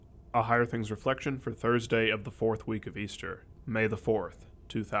A Higher Things Reflection for Thursday of the fourth week of Easter, May the 4th,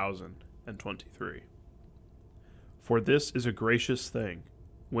 2023. For this is a gracious thing,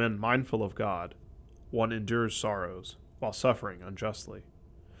 when, mindful of God, one endures sorrows while suffering unjustly.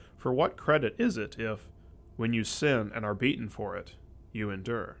 For what credit is it if, when you sin and are beaten for it, you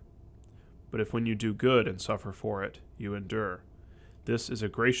endure? But if when you do good and suffer for it, you endure, this is a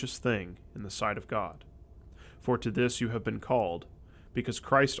gracious thing in the sight of God. For to this you have been called, because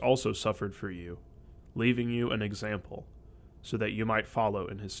Christ also suffered for you, leaving you an example, so that you might follow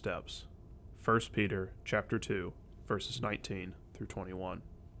in his steps. 1 Peter chapter 2, verses 19 through 21.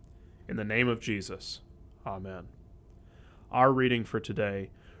 In the name of Jesus, Amen. Our reading for today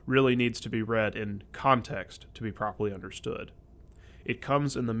really needs to be read in context to be properly understood. It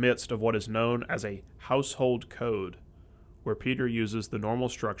comes in the midst of what is known as a household code, where Peter uses the normal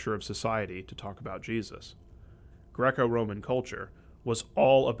structure of society to talk about Jesus. Greco-Roman culture was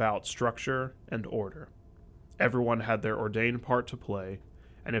all about structure and order. Everyone had their ordained part to play,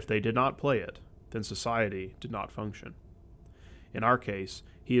 and if they did not play it, then society did not function. In our case,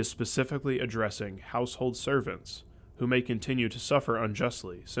 he is specifically addressing household servants who may continue to suffer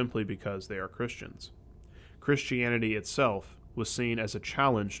unjustly simply because they are Christians. Christianity itself was seen as a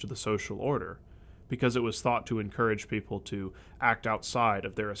challenge to the social order because it was thought to encourage people to act outside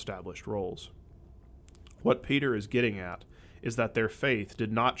of their established roles. What Peter is getting at is that their faith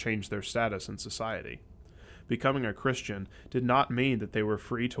did not change their status in society. Becoming a Christian did not mean that they were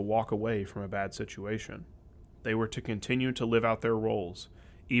free to walk away from a bad situation. They were to continue to live out their roles,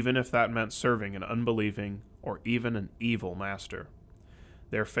 even if that meant serving an unbelieving or even an evil master.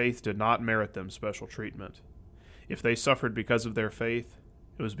 Their faith did not merit them special treatment. If they suffered because of their faith,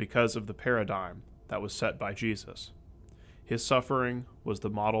 it was because of the paradigm that was set by Jesus. His suffering was the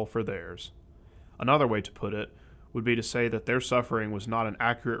model for theirs. Another way to put it would be to say that their suffering was not an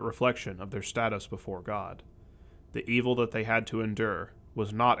accurate reflection of their status before God. The evil that they had to endure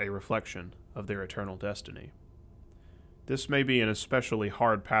was not a reflection of their eternal destiny. This may be an especially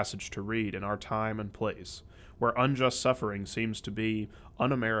hard passage to read in our time and place, where unjust suffering seems to be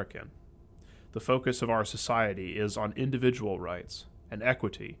un-American. The focus of our society is on individual rights and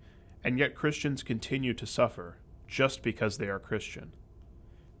equity, and yet Christians continue to suffer just because they are Christian.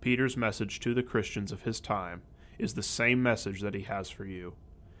 Peter's message to the Christians of his time is the same message that he has for you.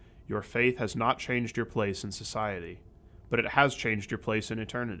 Your faith has not changed your place in society, but it has changed your place in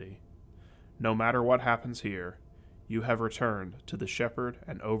eternity. No matter what happens here, you have returned to the shepherd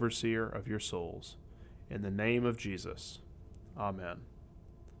and overseer of your souls. In the name of Jesus, Amen.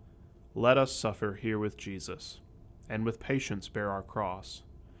 Let us suffer here with Jesus, and with patience bear our cross.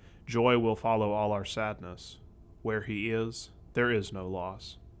 Joy will follow all our sadness. Where he is, there is no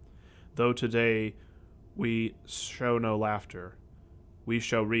loss. Though today we show no laughter, we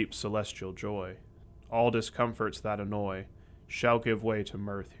shall reap celestial joy. All discomforts that annoy shall give way to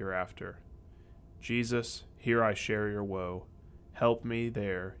mirth hereafter. Jesus, here I share your woe. Help me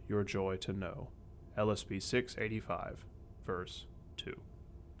there your joy to know. LSB 685, verse 2.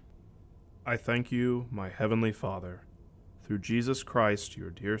 I thank you, my heavenly Father, through Jesus Christ, your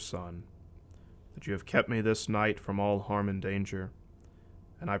dear Son, that you have kept me this night from all harm and danger,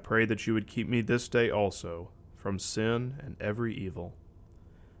 and I pray that you would keep me this day also from sin and every evil,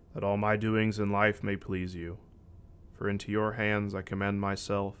 that all my doings in life may please you. For into your hands I commend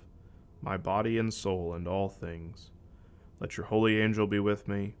myself, my body and soul, and all things. Let your holy angel be with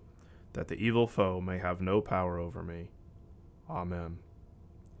me, that the evil foe may have no power over me. Amen.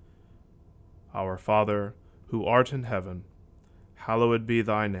 Our Father, who art in heaven, hallowed be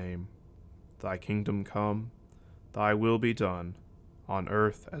thy name. Thy kingdom come, thy will be done, on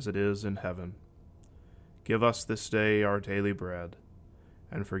earth as it is in heaven. Give us this day our daily bread,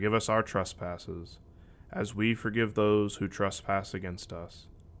 and forgive us our trespasses, as we forgive those who trespass against us.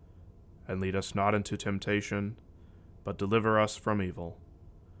 And lead us not into temptation, but deliver us from evil.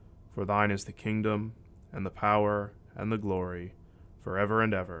 For thine is the kingdom, and the power, and the glory, forever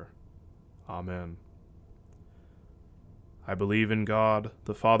and ever. Amen. I believe in God,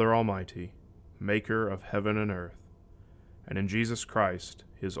 the Father Almighty, maker of heaven and earth, and in Jesus Christ,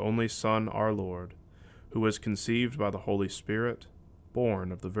 his only Son, our Lord, who was conceived by the Holy Spirit,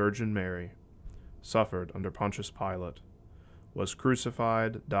 born of the Virgin Mary, suffered under Pontius Pilate, was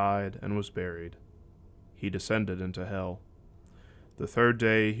crucified, died, and was buried. He descended into hell. The third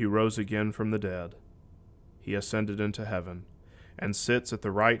day he rose again from the dead. He ascended into heaven, and sits at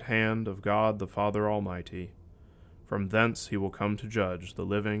the right hand of God the Father Almighty. From thence he will come to judge the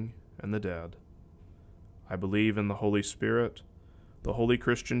living and the dead. I believe in the Holy Spirit, the holy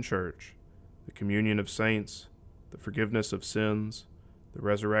Christian Church, the communion of saints, the forgiveness of sins, the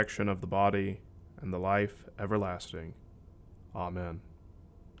resurrection of the body, and the life everlasting. Amen.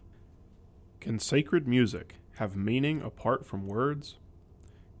 Can sacred music have meaning apart from words?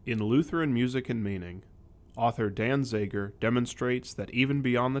 In Lutheran Music and Meaning, author Dan Zager demonstrates that even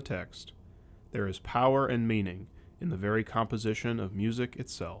beyond the text, there is power and meaning in the very composition of music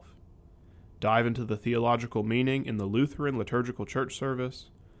itself. Dive into the theological meaning in the Lutheran liturgical church service,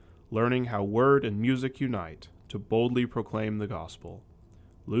 learning how word and music unite to boldly proclaim the gospel.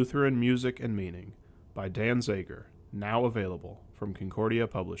 Lutheran Music and Meaning by Dan Zager, now available from Concordia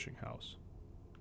Publishing House.